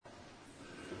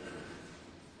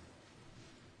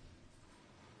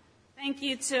Thank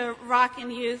you to Rock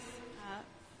and Youth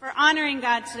for honoring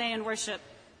God today in worship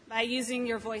by using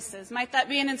your voices. Might that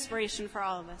be an inspiration for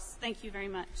all of us. Thank you very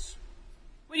much.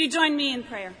 Would you join me in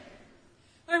prayer?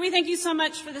 Lord, we thank you so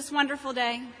much for this wonderful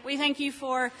day. We thank you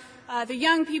for the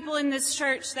young people in this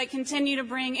church that continue to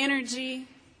bring energy,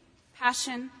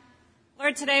 passion.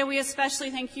 Lord, today we especially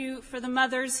thank you for the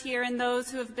mothers here and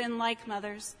those who have been like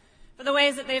mothers, for the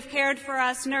ways that they've cared for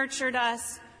us, nurtured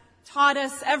us, taught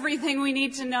us everything we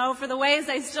need to know, for the ways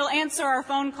they still answer our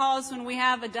phone calls when we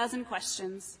have a dozen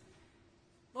questions.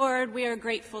 Lord, we are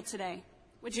grateful today.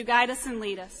 Would you guide us and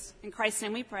lead us? In Christ's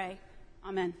name we pray.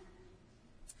 Amen.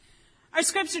 Our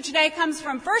scripture today comes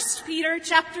from 1 Peter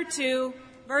chapter 2,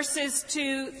 verses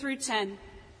 2 through 10.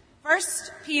 1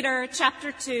 Peter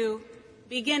chapter 2,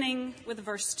 beginning with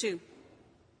verse 2.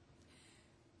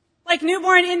 Like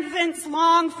newborn infants,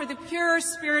 long for the pure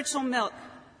spiritual milk,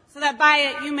 so that by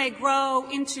it you may grow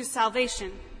into salvation,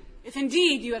 if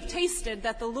indeed you have tasted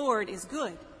that the Lord is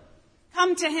good.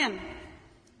 Come to him,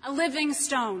 a living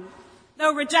stone,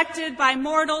 though rejected by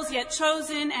mortals, yet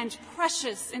chosen and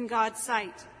precious in God's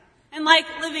sight. And like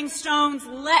living stones,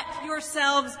 let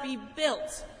yourselves be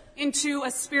built into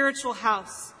a spiritual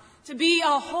house, to be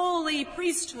a holy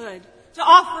priesthood, to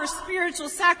offer spiritual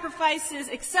sacrifices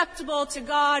acceptable to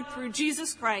God through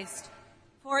Jesus Christ.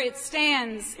 For it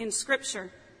stands in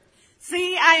Scripture.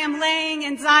 See, I am laying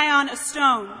in Zion a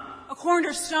stone, a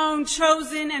cornerstone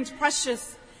chosen and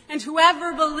precious, and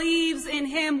whoever believes in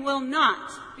him will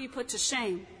not be put to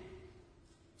shame.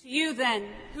 To you then,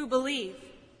 who believe,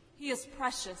 he is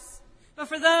precious. But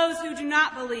for those who do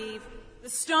not believe,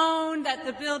 the stone that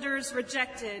the builders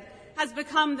rejected has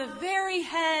become the very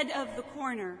head of the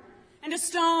corner, and a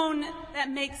stone that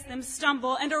makes them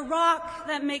stumble, and a rock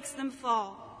that makes them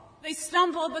fall. They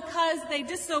stumble because they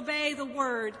disobey the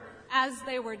word, as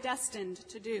they were destined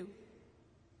to do.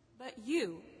 But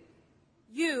you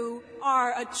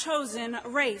are a chosen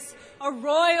race, a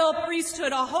royal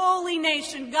priesthood, a holy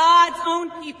nation, God's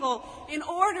own people, in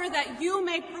order that you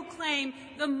may proclaim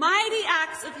the mighty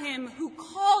acts of him who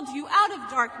called you out of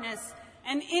darkness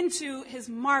and into his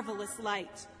marvelous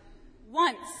light.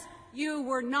 Once you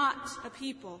were not a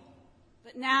people,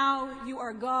 but now you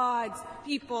are God's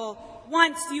people.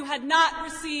 Once you had not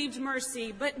received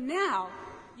mercy, but now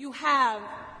you have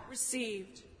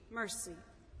received mercy.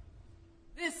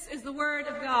 This is the word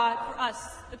of God for us,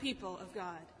 the people of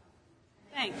God.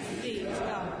 Thanks be to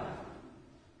God.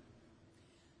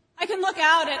 I can look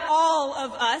out at all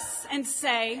of us and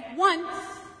say, once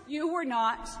you were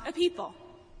not a people.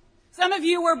 Some of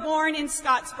you were born in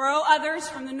Scottsboro, others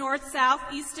from the north, south,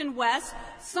 east, and west.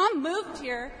 Some moved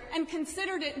here and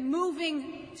considered it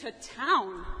moving to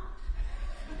town.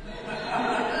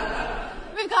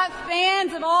 We've got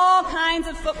fans of all kinds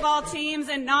of football teams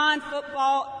and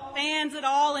non-football fans at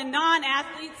all, and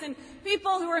non-athletes, and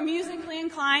people who are musically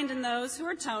inclined and those who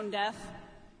are tone deaf.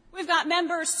 We've got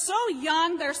members so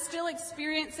young they're still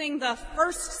experiencing the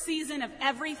first season of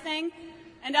everything,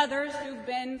 and others who've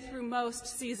been through most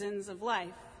seasons of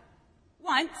life.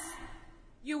 Once,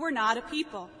 you were not a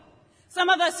people. Some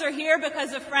of us are here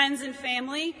because of friends and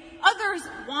family. Others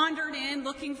wandered in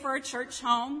looking for a church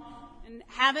home and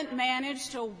haven't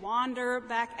managed to wander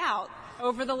back out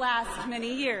over the last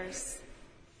many years.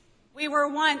 We were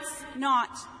once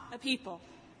not a people,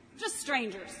 just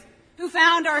strangers, who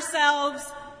found ourselves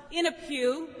in a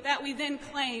pew that we then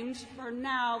claimed for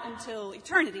now until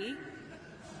eternity.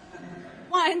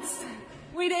 Once,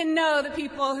 we didn't know the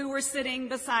people who were sitting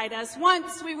beside us.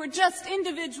 Once, we were just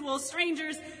individual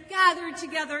strangers gathered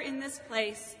together in this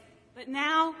place. But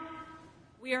now,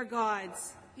 we are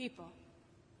God's people.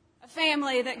 A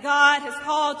family that God has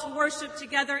called to worship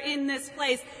together in this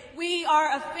place. We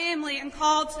are a family and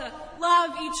called to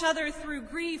love each other through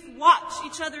grief, watch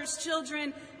each other's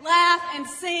children, laugh and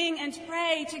sing and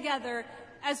pray together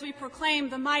as we proclaim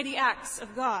the mighty acts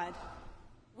of God.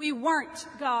 We weren't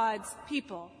God's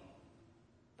people,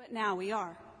 but now we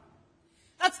are.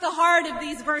 That's the heart of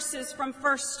these verses from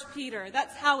 1 Peter.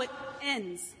 That's how it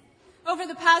ends. Over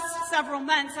the past several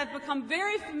months, I've become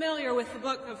very familiar with the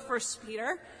book of 1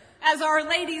 Peter, as Our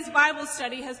Lady's Bible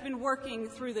study has been working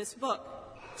through this book,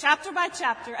 chapter by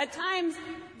chapter, at times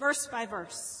verse by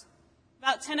verse.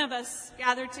 About 10 of us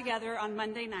gathered together on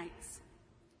Monday nights.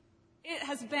 It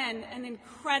has been an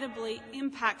incredibly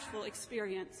impactful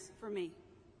experience for me,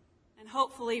 and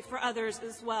hopefully for others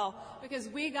as well, because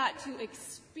we got to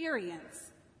experience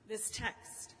this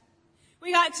text.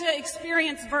 We got to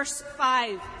experience verse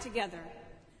 5 together.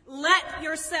 Let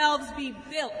yourselves be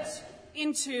built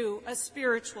into a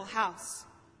spiritual house.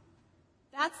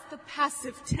 That's the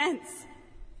passive tense.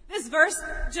 This verse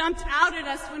jumped out at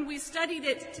us when we studied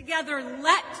it together.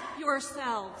 Let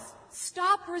yourselves.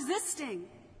 Stop resisting.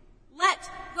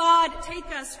 Let God take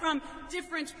us from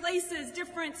different places,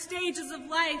 different stages of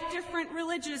life, different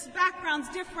religious backgrounds,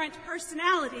 different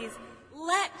personalities.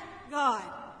 Let God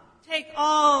take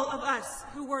all of us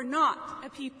who were not a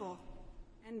people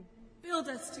and build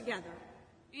us together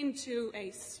into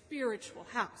a spiritual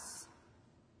house.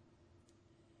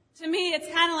 To me, it's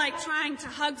kind of like trying to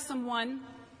hug someone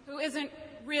who isn't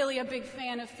really a big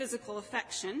fan of physical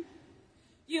affection.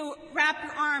 You wrap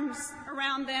your arms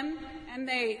around them, and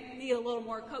they need a little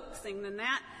more coaxing than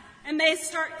that. And they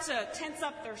start to tense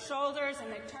up their shoulders,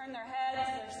 and they turn their head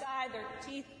to their side, their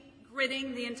teeth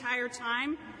gritting the entire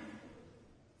time.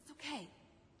 It's okay.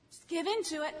 Just give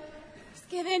into it. Just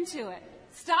give into it.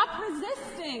 Stop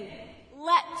resisting.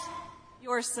 Let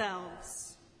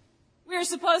yourselves. We're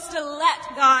supposed to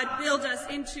let God build us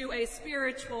into a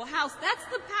spiritual house. That's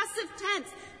the passive tense.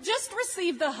 Just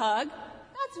receive the hug.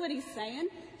 That's what he's saying.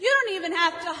 You don't even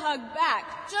have to hug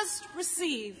back. Just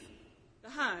receive the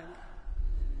hug.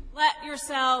 Let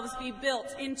yourselves be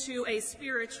built into a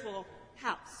spiritual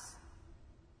house.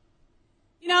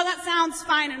 You know, that sounds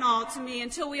fine and all to me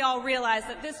until we all realize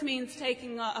that this means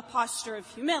taking a posture of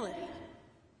humility.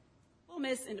 Well,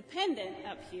 Miss Independent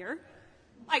up here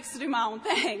likes to do my own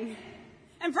thing.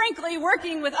 And frankly,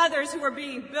 working with others who are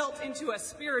being built into a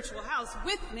spiritual house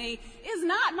with me is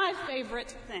not my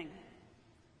favorite thing.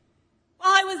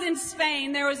 While I was in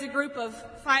Spain, there was a group of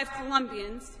 5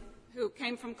 Colombians who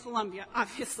came from Colombia,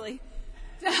 obviously,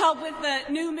 to help with the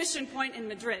new mission point in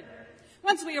Madrid.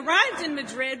 Once we arrived in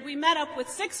Madrid, we met up with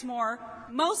 6 more,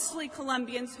 mostly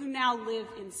Colombians who now live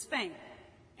in Spain.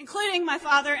 Including my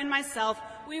father and myself,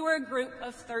 we were a group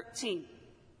of 13.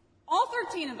 All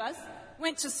 13 of us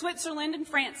went to Switzerland and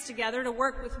France together to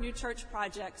work with new church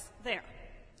projects there.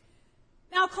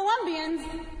 Now, Colombians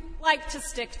like to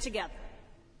stick together.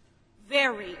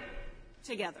 Very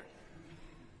together.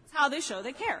 It's how they show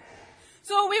they care.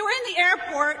 So we were in the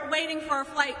airport waiting for a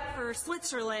flight for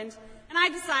Switzerland, and I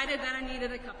decided that I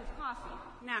needed a cup of coffee,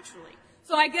 naturally.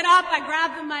 So I get up, I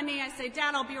grab the money, I say,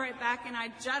 Dad, I'll be right back, and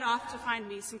I jet off to find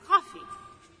me some coffee.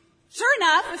 Sure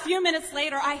enough, a few minutes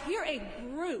later, I hear a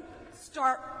group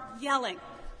start yelling,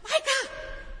 Micah,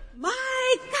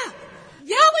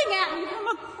 yelling at me from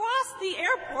across the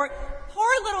airport. Poor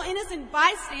little innocent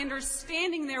bystanders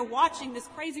standing there watching this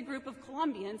crazy group of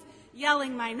Colombians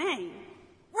yelling my name.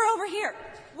 We're over here.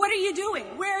 What are you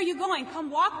doing? Where are you going?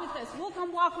 Come walk with us. We'll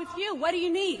come walk with you. What do you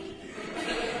need?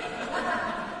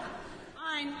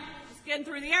 Fine. Just getting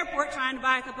through the airport trying to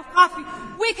buy a cup of coffee.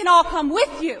 We can all come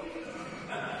with you.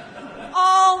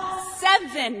 All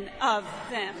 7 of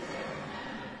them.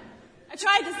 I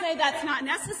tried to say that's not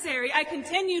necessary. I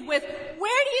continued with,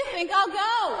 where do you think I'll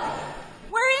go?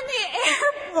 We're in the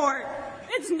airport.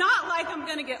 It's not like I'm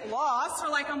going to get lost or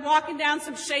like I'm walking down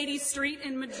some shady street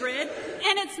in Madrid.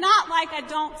 And it's not like I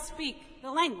don't speak the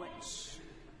language.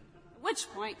 At which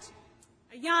point,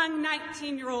 a young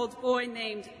 19-year-old boy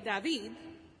named David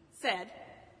said,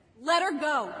 let her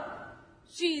go.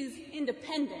 She's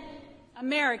independent.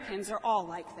 Americans are all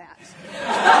like that.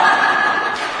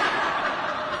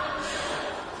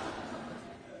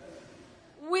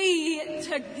 We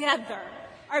together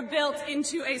are built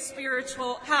into a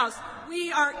spiritual house.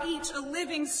 We are each a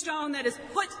living stone that is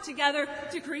put together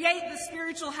to create the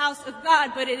spiritual house of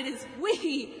God, but it is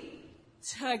we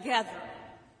together.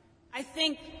 I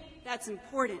think that's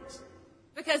important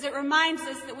because it reminds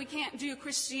us that we can't do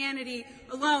Christianity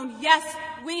alone. Yes,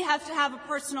 we have to have a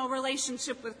personal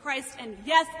relationship with Christ, and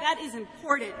yes, that is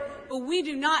important, but we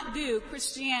do not do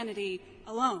Christianity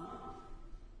alone.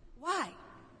 Why?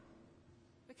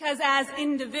 Because as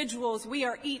individuals, we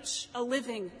are each a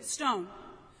living stone.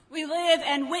 We live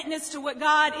and witness to what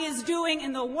God is doing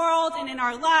in the world and in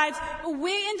our lives, but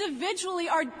we individually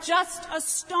are just a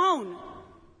stone.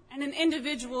 And an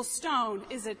individual stone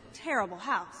is a terrible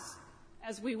house,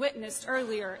 as we witnessed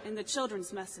earlier in the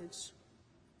children's message.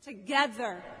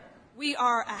 Together, we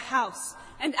are a house.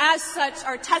 And as such,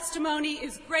 our testimony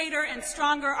is greater and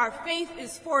stronger. Our faith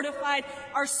is fortified.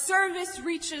 Our service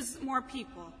reaches more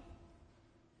people.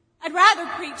 I'd rather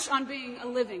preach on being a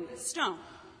living stone,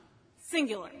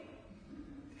 singular,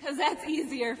 because that's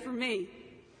easier for me.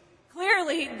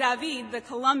 Clearly, David, the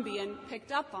Colombian,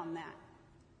 picked up on that.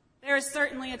 There is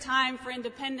certainly a time for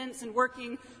independence and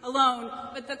working alone,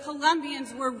 but the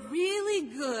Colombians were really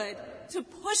good to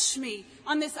push me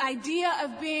on this idea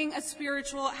of being a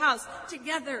spiritual house,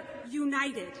 together,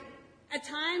 united. At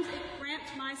times, it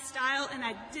cramped my style, and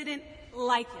I didn't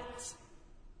like it.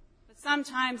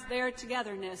 Sometimes their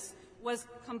togetherness was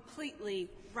completely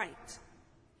right.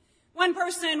 One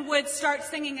person would start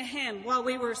singing a hymn while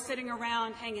we were sitting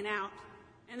around hanging out,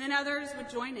 and then others would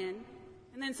join in,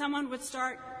 and then someone would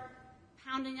start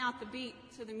pounding out the beat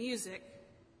to the music.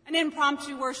 An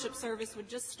impromptu worship service would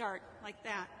just start like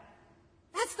that.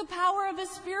 That's the power of a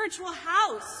spiritual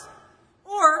house.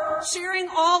 Or sharing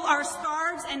all our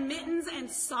scarves and mittens and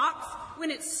socks when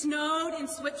it snowed in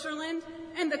Switzerland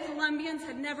and the Colombians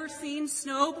had never seen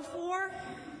snow before.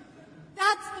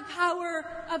 That's the power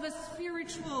of a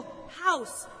spiritual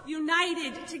house,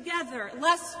 united together,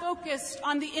 less focused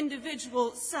on the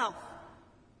individual self.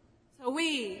 So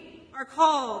we are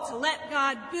called to let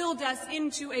God build us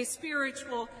into a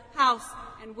spiritual house,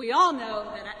 and we all know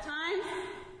that at times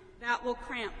that will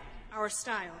cramp our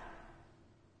style.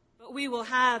 But we will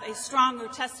have a stronger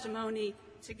testimony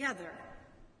together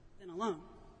than alone.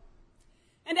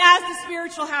 And as the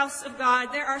spiritual house of God,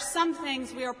 there are some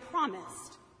things we are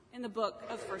promised in the book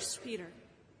of 1 Peter.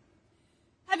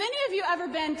 Have any of you ever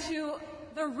been to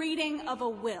the reading of a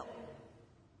will?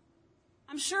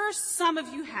 I'm sure some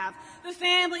of you have. The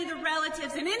family, the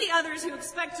relatives, and any others who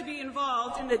expect to be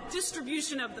involved in the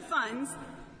distribution of the funds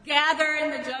gather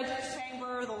in the judge's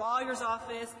chamber, the lawyer's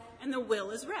office, and the will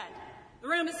is read. The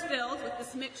room is filled with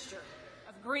this mixture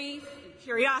of grief and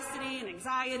curiosity and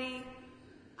anxiety.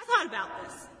 I thought about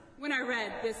this when I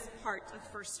read this part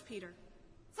of 1 Peter.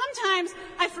 Sometimes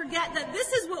I forget that this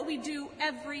is what we do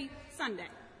every Sunday.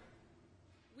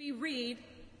 We read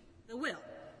the will.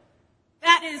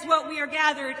 That is what we are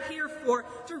gathered here for,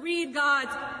 to read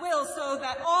God's will so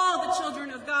that all the children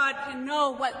of God can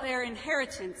know what their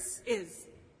inheritance is.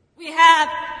 We have,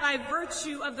 by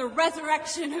virtue of the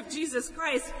resurrection of Jesus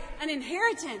Christ, an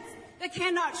inheritance that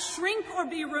cannot shrink or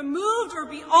be removed or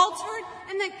be altered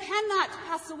and that cannot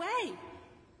pass away.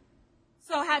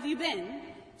 So have you been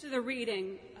to the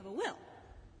reading of a will?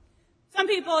 Some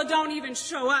people don't even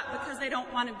show up because they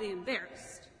don't want to be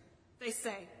embarrassed. They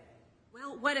say,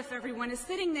 well, what if everyone is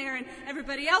sitting there and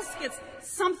everybody else gets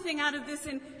something out of this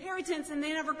inheritance and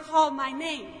they never call my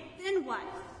name? Then what?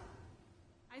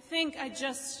 I think I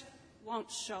just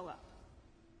won't show up.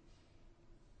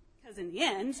 Because in the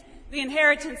end, the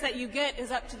inheritance that you get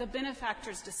is up to the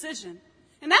benefactor's decision.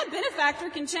 And that benefactor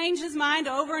can change his mind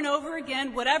over and over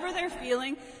again, whatever they're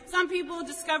feeling. Some people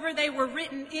discover they were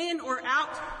written in or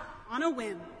out on a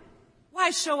whim.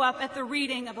 Why show up at the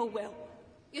reading of a will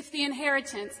if the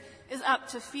inheritance is up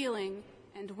to feeling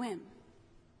and whim?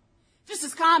 Just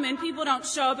as common, people don't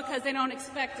show because they don't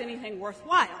expect anything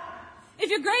worthwhile. If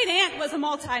your great aunt was a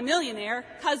multimillionaire,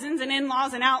 cousins and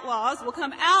in-laws and outlaws will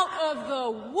come out of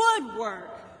the woodwork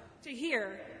to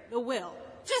hear the will,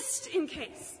 just in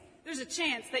case there's a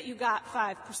chance that you got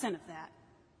 5% of that.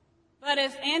 But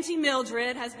if Auntie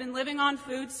Mildred has been living on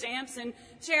food stamps and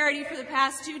charity for the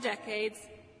past 2 decades,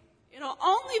 it'll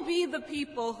only be the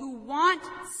people who want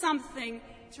something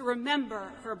to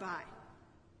remember her by.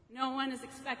 No one is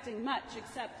expecting much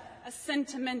except a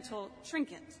sentimental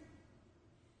trinket.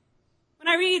 When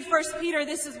I read 1 Peter,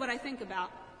 this is what I think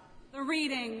about, the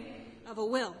reading of a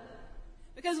will.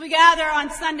 Because we gather on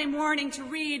Sunday morning to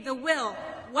read the will.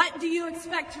 What do you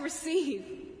expect to receive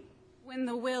when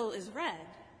the will is read?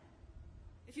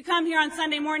 If you come here on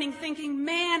Sunday morning thinking,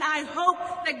 man, I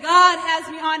hope that God has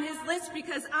me on his list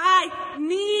because I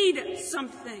need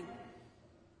something,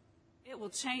 it will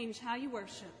change how you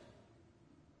worship.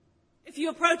 If you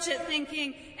approach it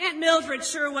thinking, Aunt Mildred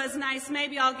sure was nice,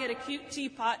 maybe I'll get a cute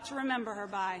teapot to remember her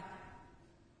by,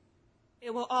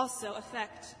 it will also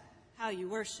affect how you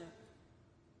worship.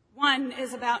 One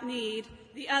is about need,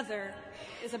 the other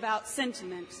is about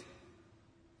sentiment.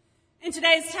 In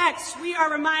today's text, we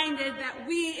are reminded that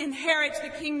we inherit the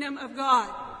kingdom of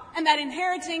God, and that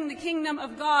inheriting the kingdom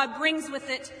of God brings with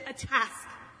it a task.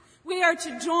 We are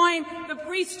to join the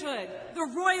priesthood,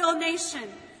 the royal nation.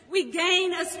 We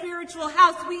gain a spiritual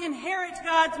house. We inherit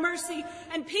God's mercy.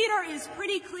 And Peter is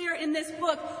pretty clear in this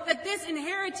book that this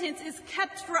inheritance is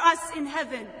kept for us in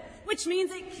heaven, which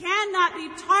means it cannot be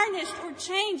tarnished or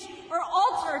changed or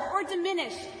altered or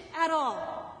diminished at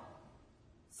all.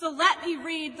 So let me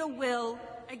read the will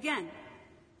again,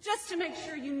 just to make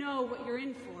sure you know what you're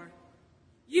in for.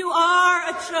 You are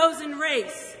a chosen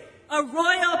race, a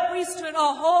royal priesthood,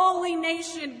 a holy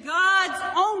nation, God's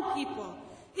own people,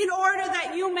 in order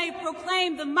that you may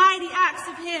proclaim the mighty acts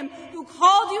of him who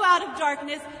called you out of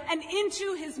darkness and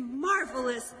into his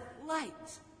marvelous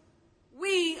light.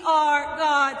 We are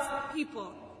God's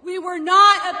people. We were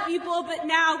not a people, but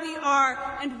now we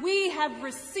are, and we have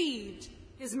received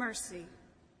his mercy.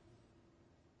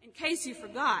 In case you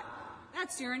forgot,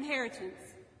 that's your inheritance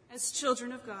as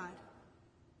children of God.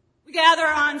 We gather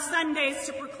on Sundays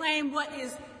to proclaim what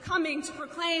is coming, to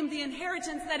proclaim the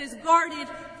inheritance that is guarded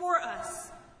for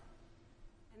us.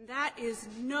 And that is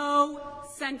no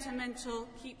sentimental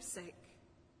keepsake.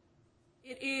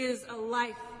 It is a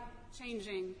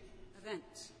life-changing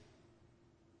event.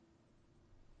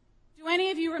 Do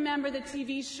any of you remember the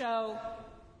TV show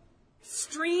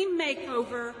Extreme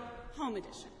Makeover Home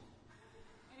Edition?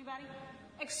 Anybody?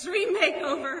 Extreme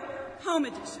Makeover Home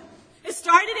Edition. It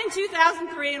started in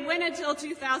 2003 and went until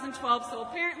 2012, so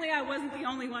apparently I wasn't the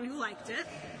only one who liked it.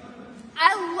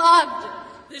 I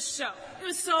loved this show. It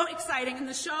was so exciting, and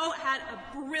the show had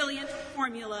a brilliant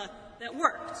formula that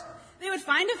worked. They would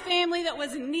find a family that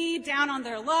was in need, down on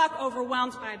their luck,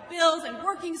 overwhelmed by bills, and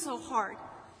working so hard.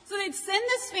 So they'd send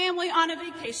this family on a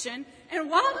vacation, and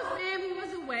while the family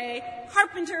was away,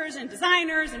 carpenters and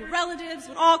designers and relatives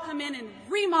would all come in and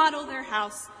remodel their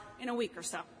house in a week or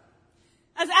so.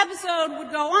 As the episode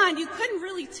would go on, you couldn't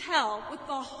really tell what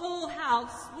the whole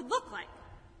house would look like.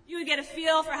 You would get a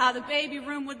feel for how the baby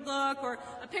room would look, or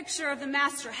a picture of the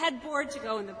master headboard to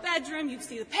go in the bedroom. You'd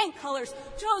see the paint colors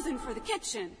chosen for the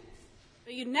kitchen.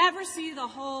 But you'd never see the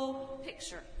whole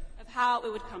picture of how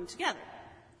it would come together.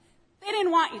 They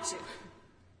didn't want you to.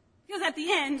 Because at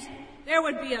the end, there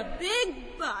would be a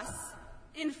big bus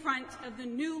in front of the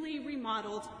newly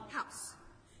remodeled house.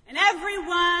 And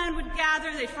everyone would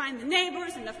gather. They'd find the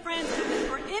neighbors and the friends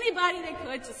or anybody they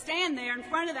could to stand there in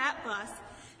front of that bus.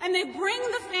 And they'd bring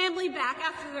the family back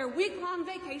after their week-long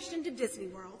vacation to Disney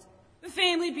World. The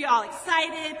family would be all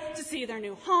excited to see their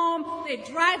new home. They'd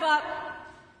drive up,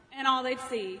 and all they'd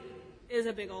see is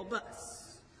a big old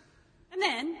bus. And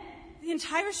then the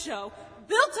entire show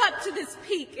built up to this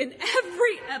peak in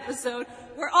every episode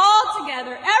where all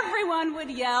together everyone would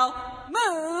yell,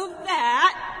 "Move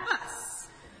that bus."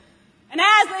 And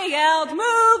as they yelled,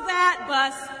 "Move that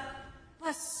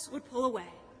bus would pull away.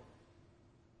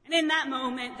 And in that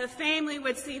moment, the family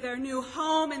would see their new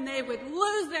home and they would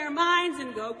lose their minds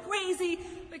and go crazy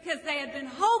because they had been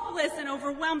hopeless and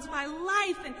overwhelmed by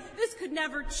life, and this could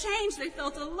never change. They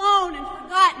felt alone and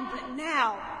forgotten, but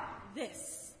now,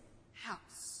 this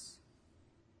house.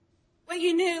 What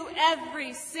you knew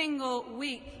every single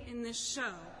week in this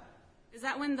show is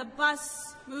that when the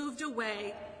bus moved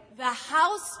away, the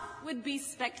house would be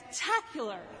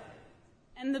spectacular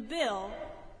and the bill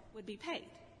would be paid.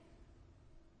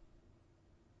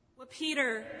 What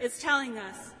Peter is telling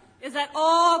us is that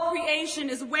all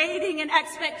creation is waiting in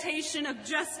expectation of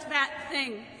just that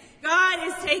thing. God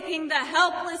is taking the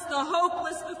helpless, the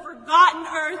hopeless, the forgotten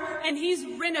earth, and he's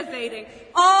renovating.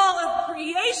 All of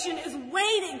creation is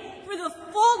waiting for the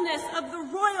fullness of the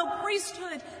royal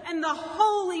priesthood and the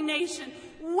holy nation,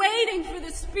 waiting for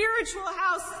the spiritual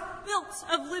house built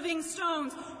of living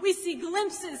stones. We see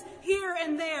glimpses here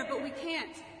and there, but we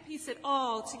can't piece it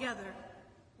all together.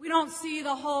 We don't see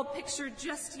the whole picture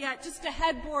just yet, just a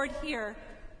headboard here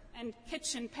and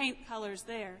kitchen paint colors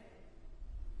there.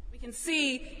 We can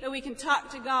see that we can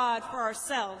talk to God for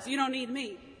ourselves. You don't need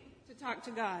me to talk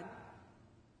to God.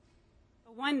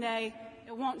 But one day,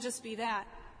 it won't just be that.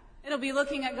 It'll be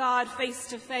looking at God face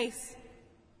to face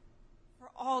for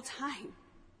all time.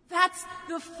 That's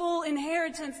the full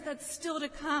inheritance that's still to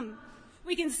come.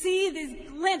 We can see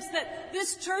this glimpse that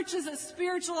this church is a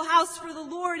spiritual house for the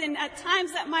Lord, and at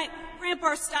times that might cramp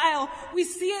our style. We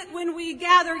see it when we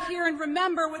gather here and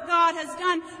remember what God has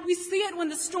done. We see it when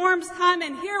the storms come,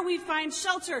 and here we find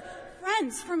shelter.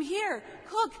 Friends from here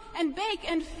cook and bake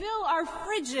and fill our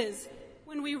fridges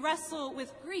when we wrestle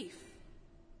with grief.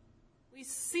 We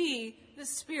see the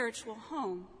spiritual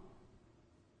home.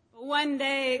 But one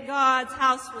day, God's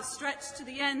house will stretch to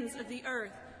the ends of the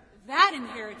earth. That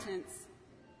inheritance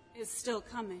is still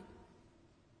coming.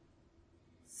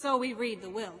 So we read the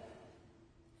will.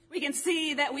 We can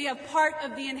see that we have part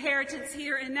of the inheritance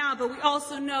here and now, but we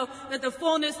also know that the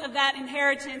fullness of that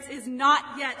inheritance is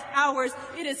not yet ours.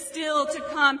 It is still to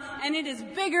come, and it is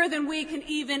bigger than we can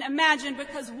even imagine,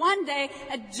 because one day,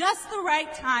 at just the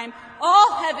right time,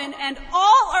 all heaven and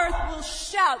all earth will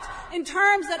shout in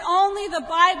terms that only the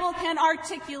Bible can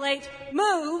articulate,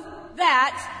 "Move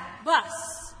that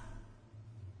bus."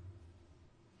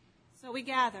 So we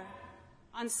gather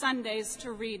on Sundays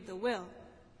to read the will.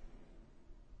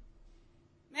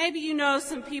 Maybe you know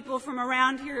some people from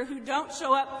around here who don't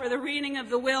show up for the reading of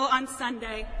the will on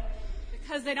Sunday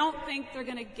because they don't think they're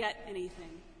going to get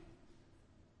anything.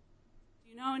 Do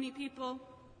you know any people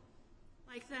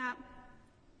like that?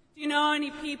 Do you know any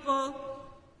people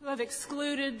who have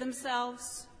excluded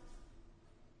themselves?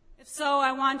 If so,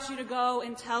 I want you to go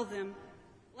and tell them,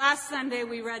 last Sunday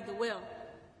we read the will.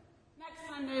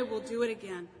 Sunday we'll do it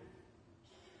again.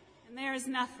 And there is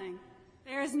nothing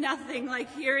There is nothing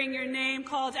like hearing your name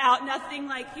called out, nothing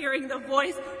like hearing the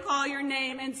voice call your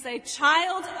name and say,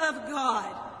 "Child of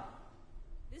God,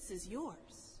 this is yours."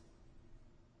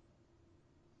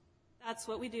 That's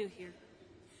what we do here.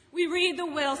 We read the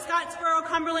will, Scottsboro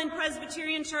Cumberland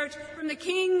Presbyterian Church, from the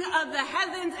King of the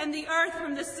heavens and the earth,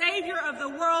 from the Savior of the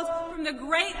world, from the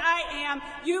great I am.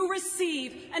 You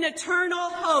receive an eternal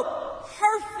hope,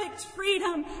 perfect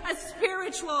freedom, a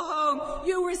spiritual home.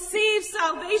 You receive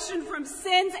salvation from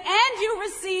sins, and you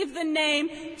receive the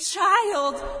name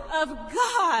Child of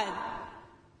God.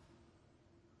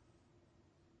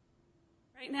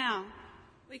 Right now,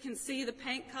 we can see the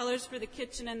paint colors for the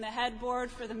kitchen and the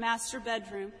headboard for the master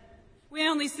bedroom. We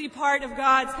only see part of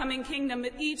God's coming kingdom,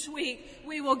 but each week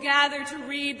we will gather to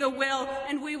read the will,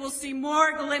 and we will see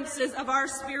more glimpses of our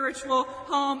spiritual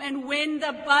home. And when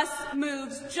the bus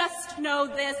moves, just know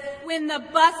this, when the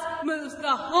bus moves,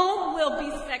 the home will be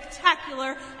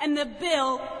spectacular and the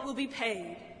bill will be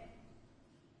paid.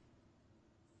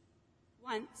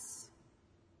 Once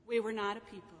we were not a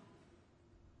people,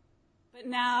 but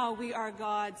now we are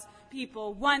God's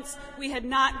people. Once we had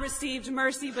not received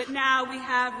mercy, but now we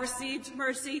have received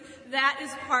mercy. That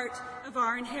is part of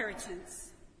our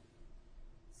inheritance.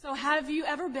 So have you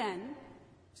ever been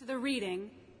to the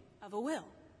reading of a will?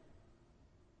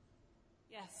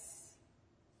 Yes.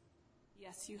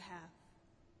 Yes, you have.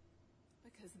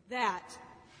 Because that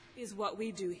is what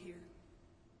we do here.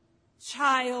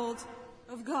 Child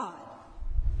of God,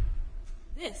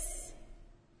 this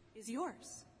is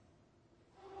yours.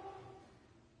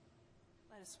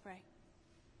 Let us pray.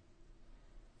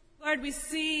 Lord, we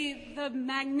see the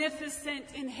magnificent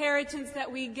inheritance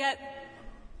that we get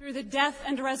through the death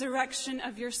and resurrection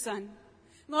of your Son.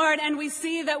 Lord, and we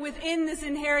see that within this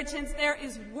inheritance there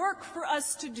is work for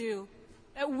us to do,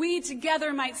 that we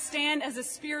together might stand as a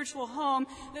spiritual home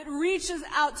that reaches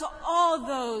out to all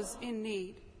those in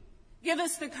need. Give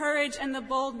us the courage and the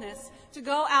boldness to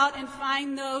go out and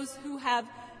find those who have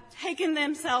taken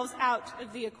themselves out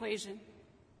of the equation,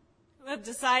 who have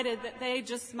decided that they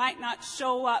just might not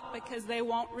show up because they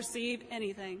won't receive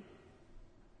anything.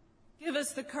 Give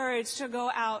us the courage to go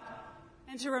out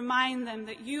and to remind them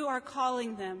that you are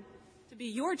calling them to be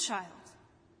your child,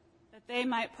 that they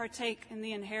might partake in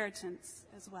the inheritance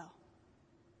as well.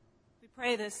 We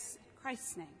pray this in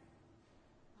Christ's name.